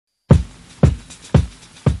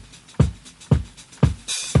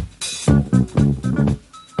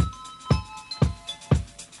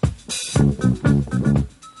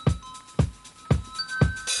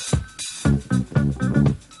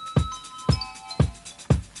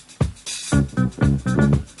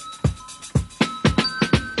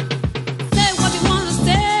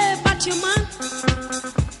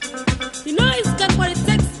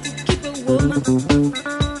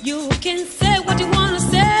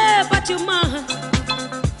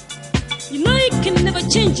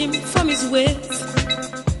change him from his ways.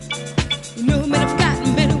 You know, men have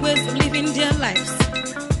got many ways of living their lives.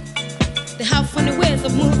 They have funny ways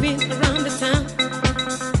of moving around the town.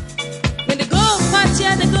 When they go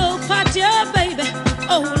party, baby.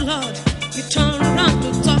 Oh Lord, you turn around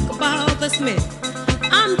to talk about this man.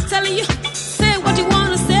 I'm telling you, say what you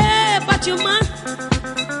wanna say about your man.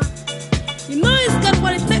 You know he's got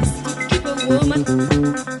what it takes to keep a woman.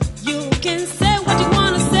 You can say what you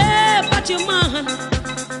wanna say about your man.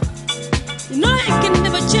 You know you can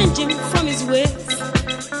never change him from his ways.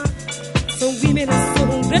 Some women are so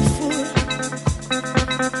ungrateful.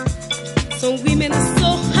 Some women are so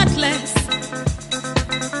heartless.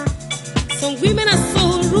 Some women are so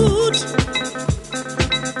rude.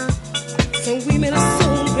 Some women are so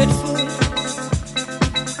ungrateful.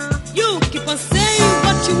 You keep on saying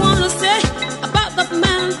what you wanna say about that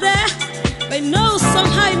man there, but no,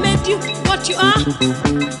 somehow he made you what you are.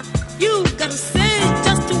 You gotta say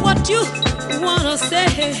just what you wanna say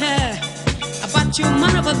about your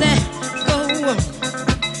man over there. Go on.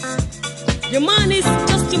 Your man is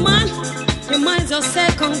just your man. Your man is your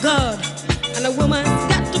second God, and a woman's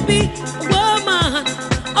got to be a woman.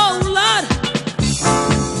 Oh Lord.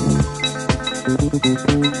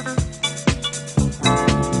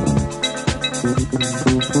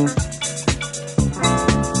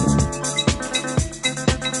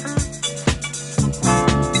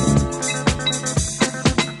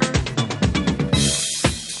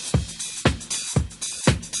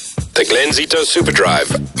 The Glenzito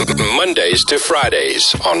Superdrive, Mondays to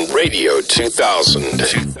Fridays on Radio 2000.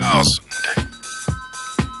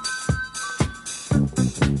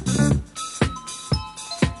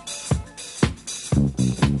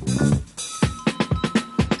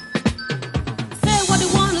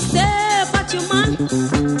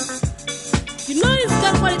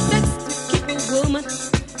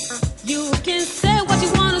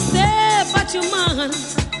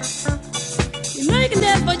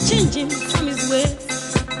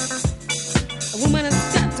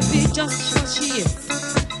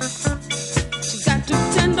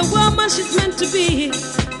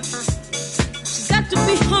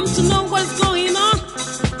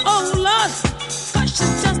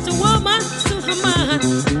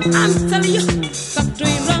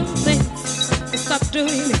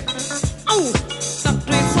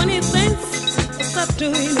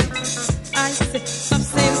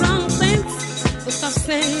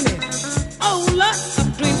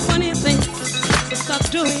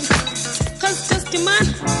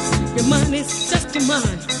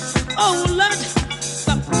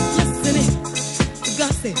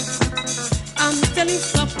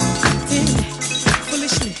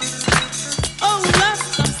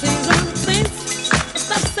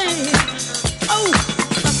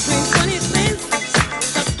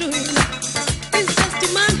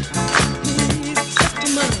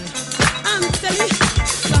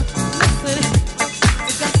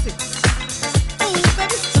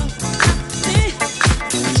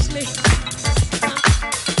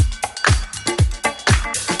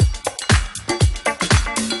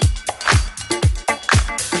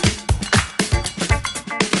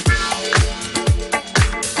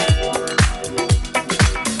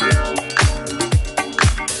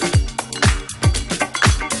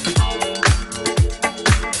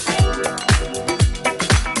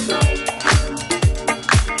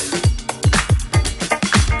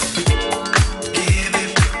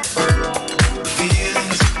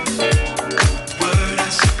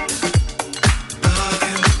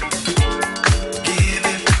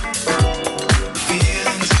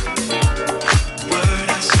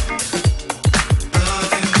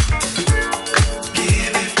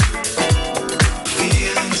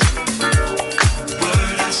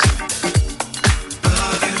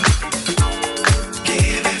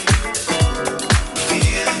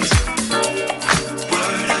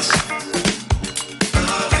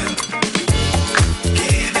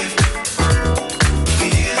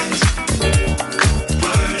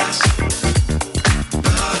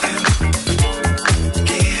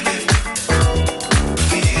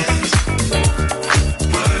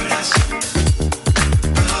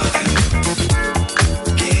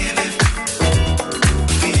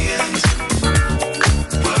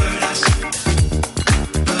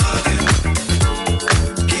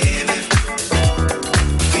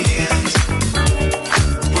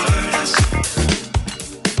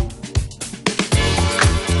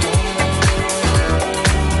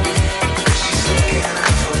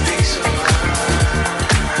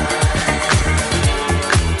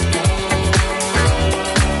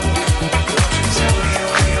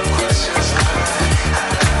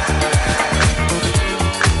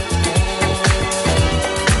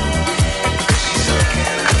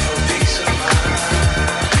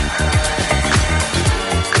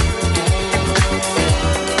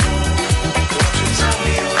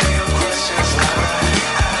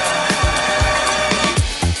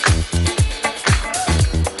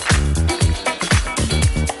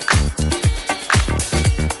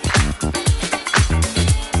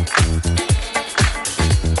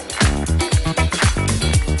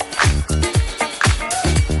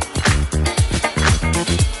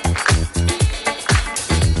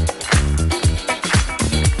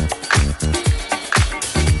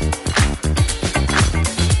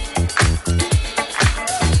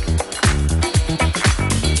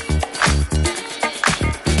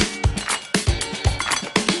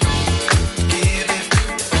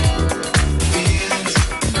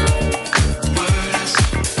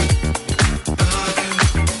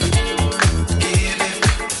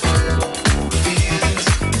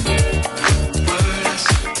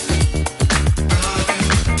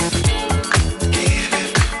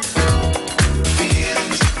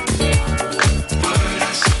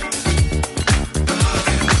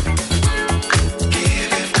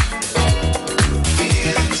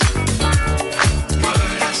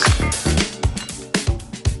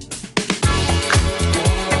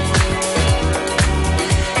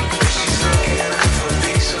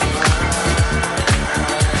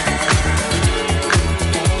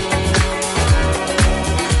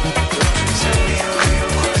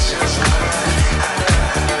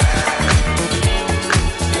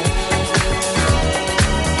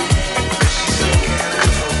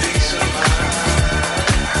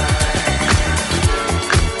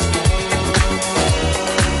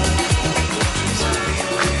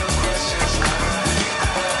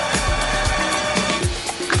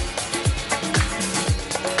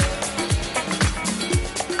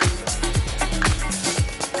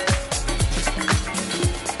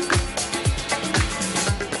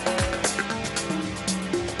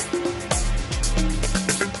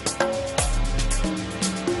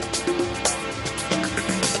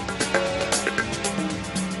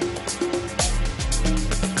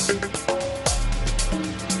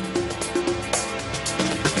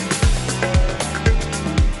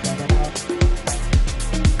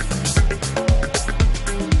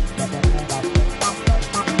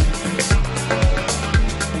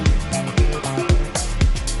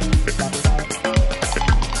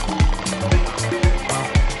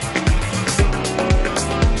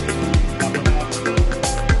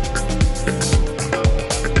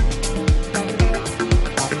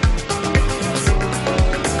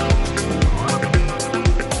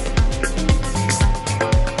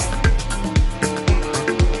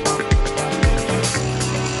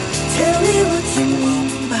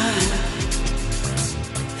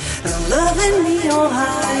 loving me on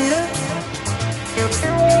higher.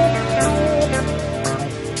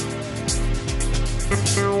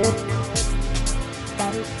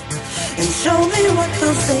 And show me what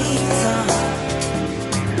those things are.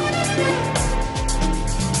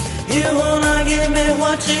 You wanna give me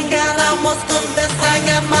what you got, I must confess I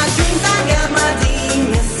got my dreams, I got my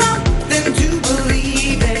demons, something to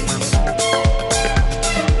believe in.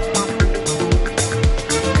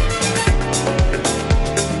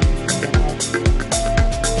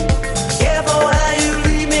 Careful how you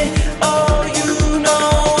leave me, oh you know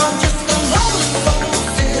I'm just a lonely soul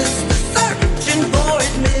sister, searching for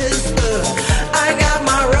it, mister. I got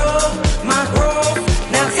my road, my grove,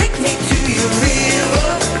 now take me to your river.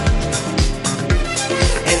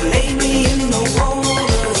 And lay me in the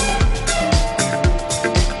water.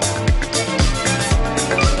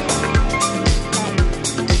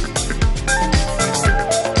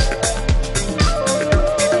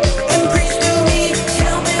 And preach to me,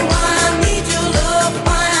 tell me why I need your love,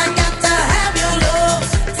 why I got to have your love,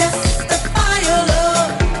 testify your love.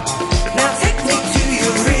 Now take me to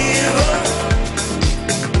your river.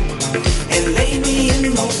 And lay me in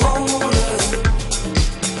the water.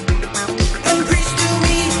 And preach to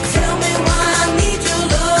me, tell me why I need your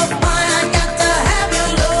love, why I got to have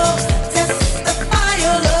your love, testify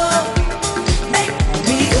your love, make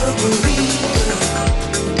me a believer.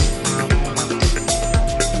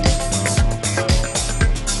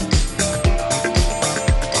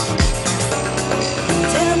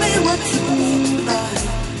 Tell me what you mean by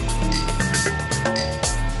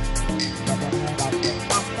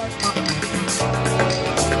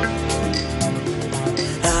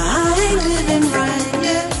I ain't living right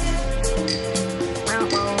yet.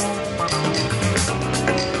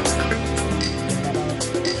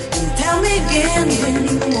 And tell me again when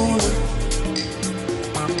you wanna.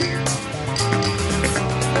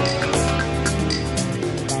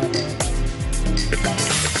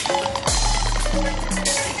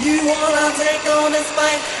 You wanna take on this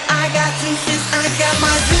fight? I got two shits, I got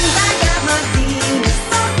my dreams, I got my demons,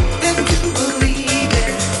 something to believe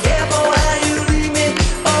in. Careful how you leave me,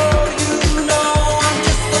 oh you know I'm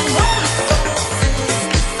just a lonely soul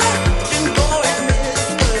sister, searching for it,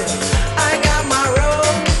 mister. I got my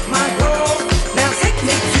road, my grove, now take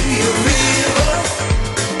me to your river.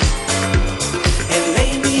 And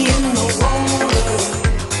lay me in the water.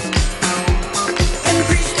 And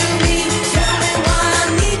preach to me, tell me why I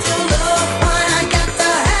need your love, why I got to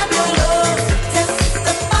have your love,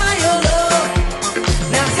 testify your love,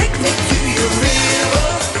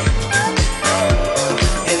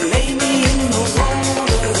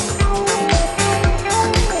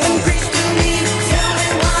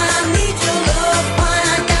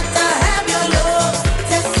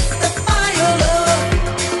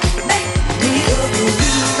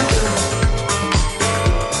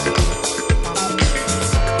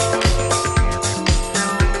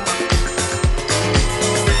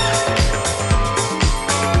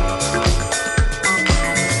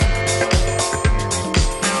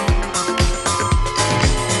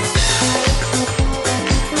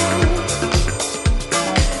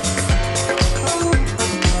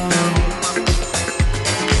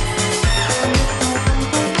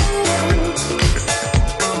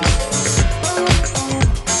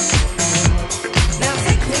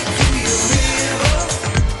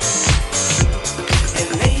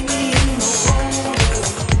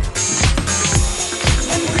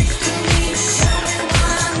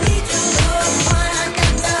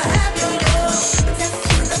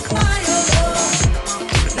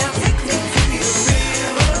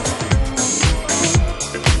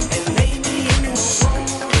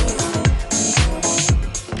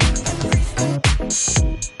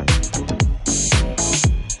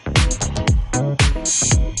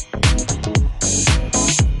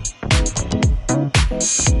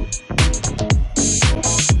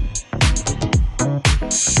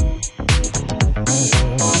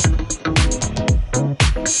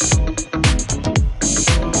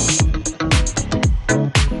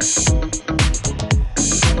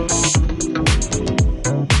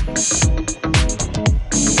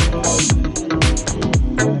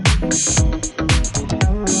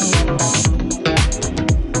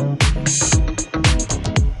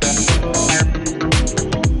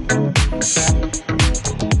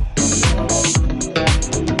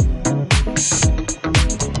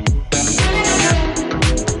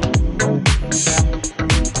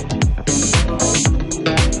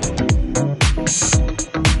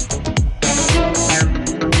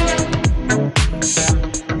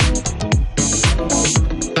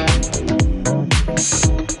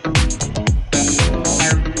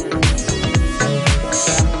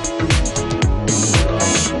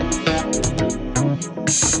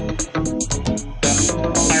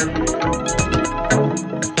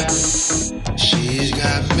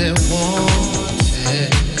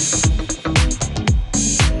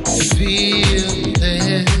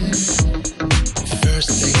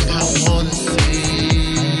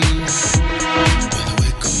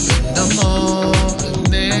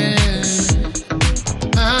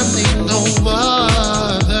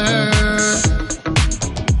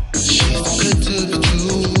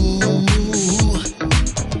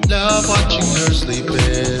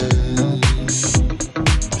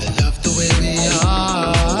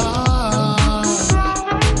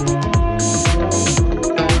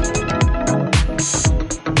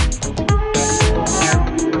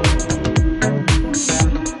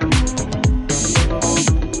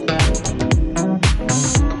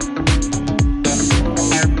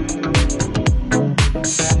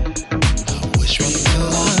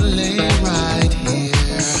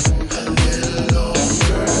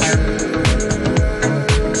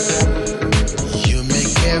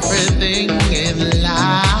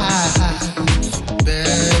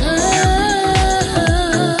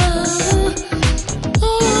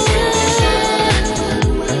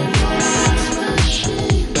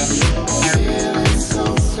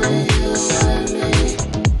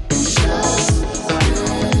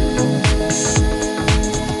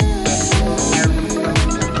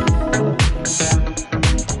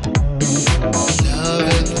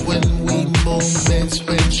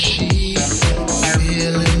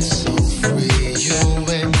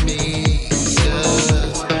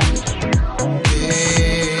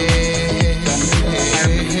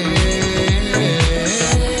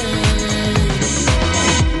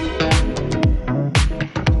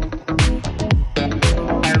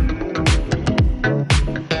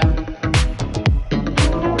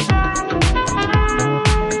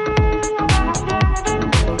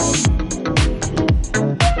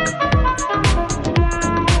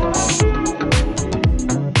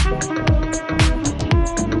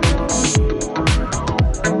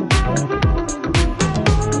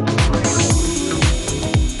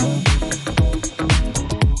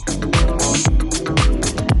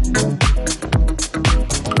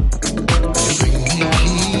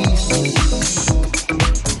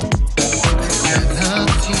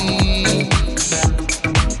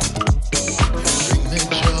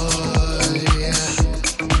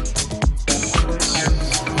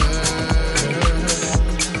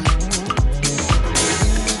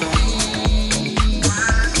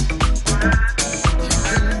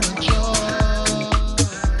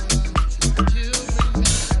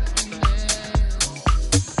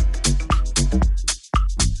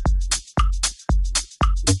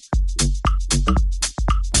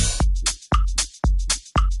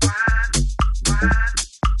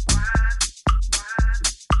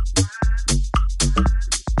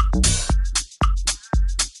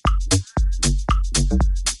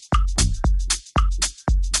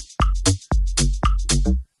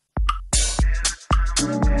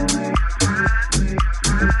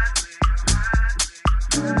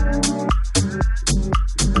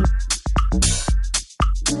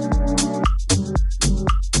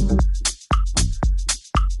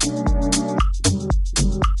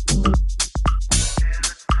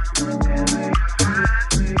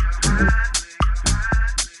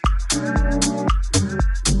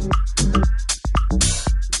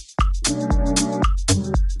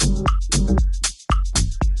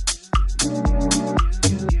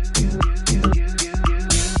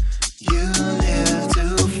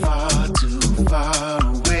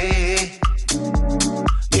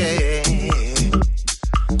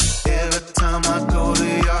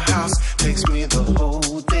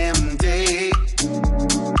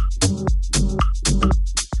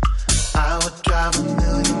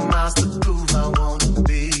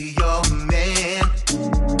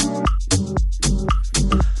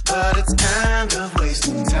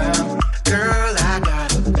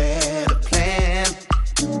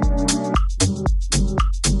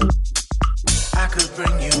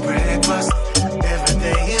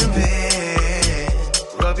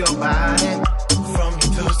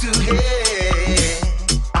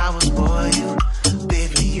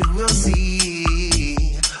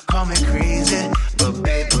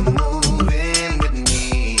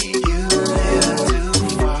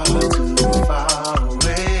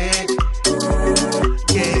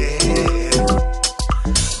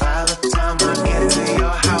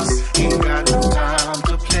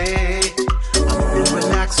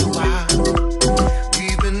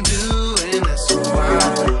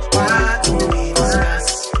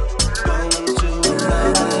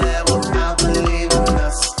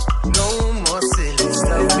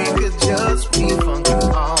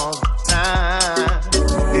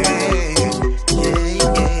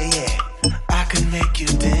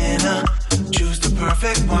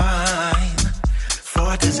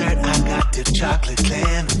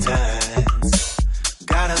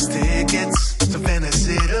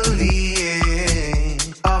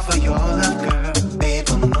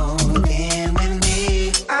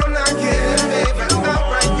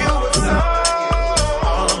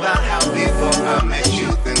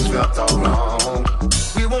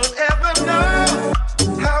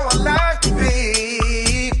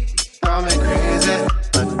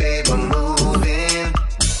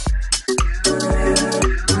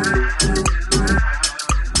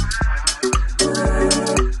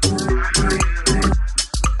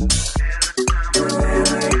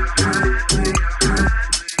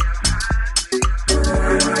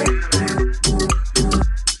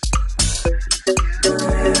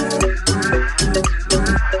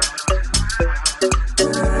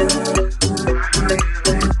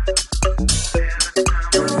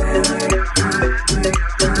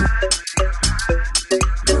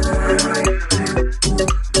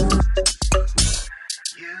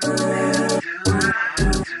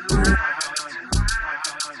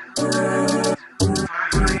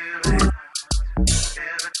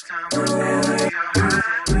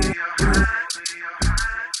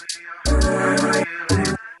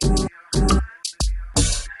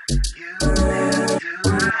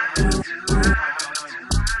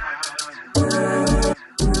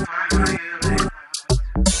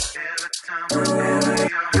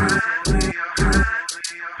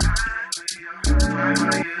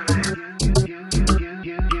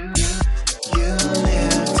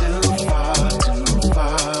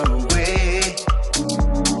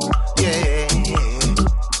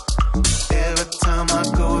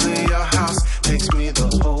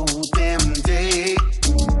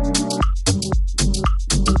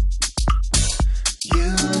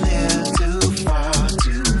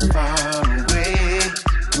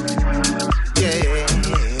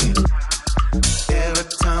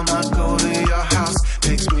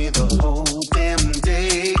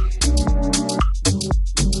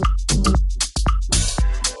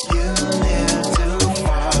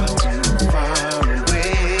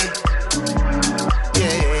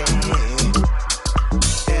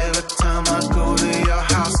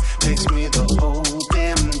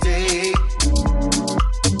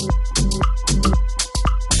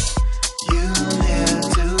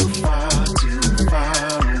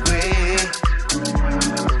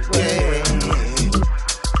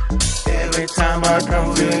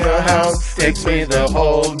 takes me the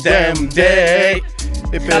whole damn day.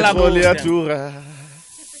 E petroliatura.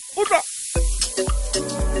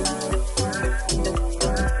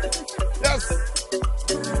 Yes.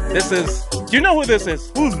 This is, do you know who this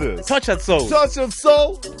is? Who's this? Touch of Soul. Touch of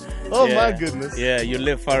Soul? Oh Yeah. my goodness. Yeah, you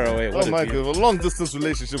live far away. What Oh my goodness. A long distance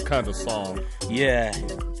relationship kind of song. Yeah.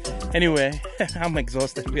 Anyway, I'm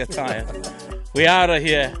exhausted. We are tired. We are out of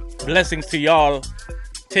here. Blessings to y'all.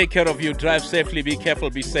 Take care of you. Drive safely. Be careful.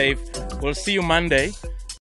 Be safe. We'll see you Monday.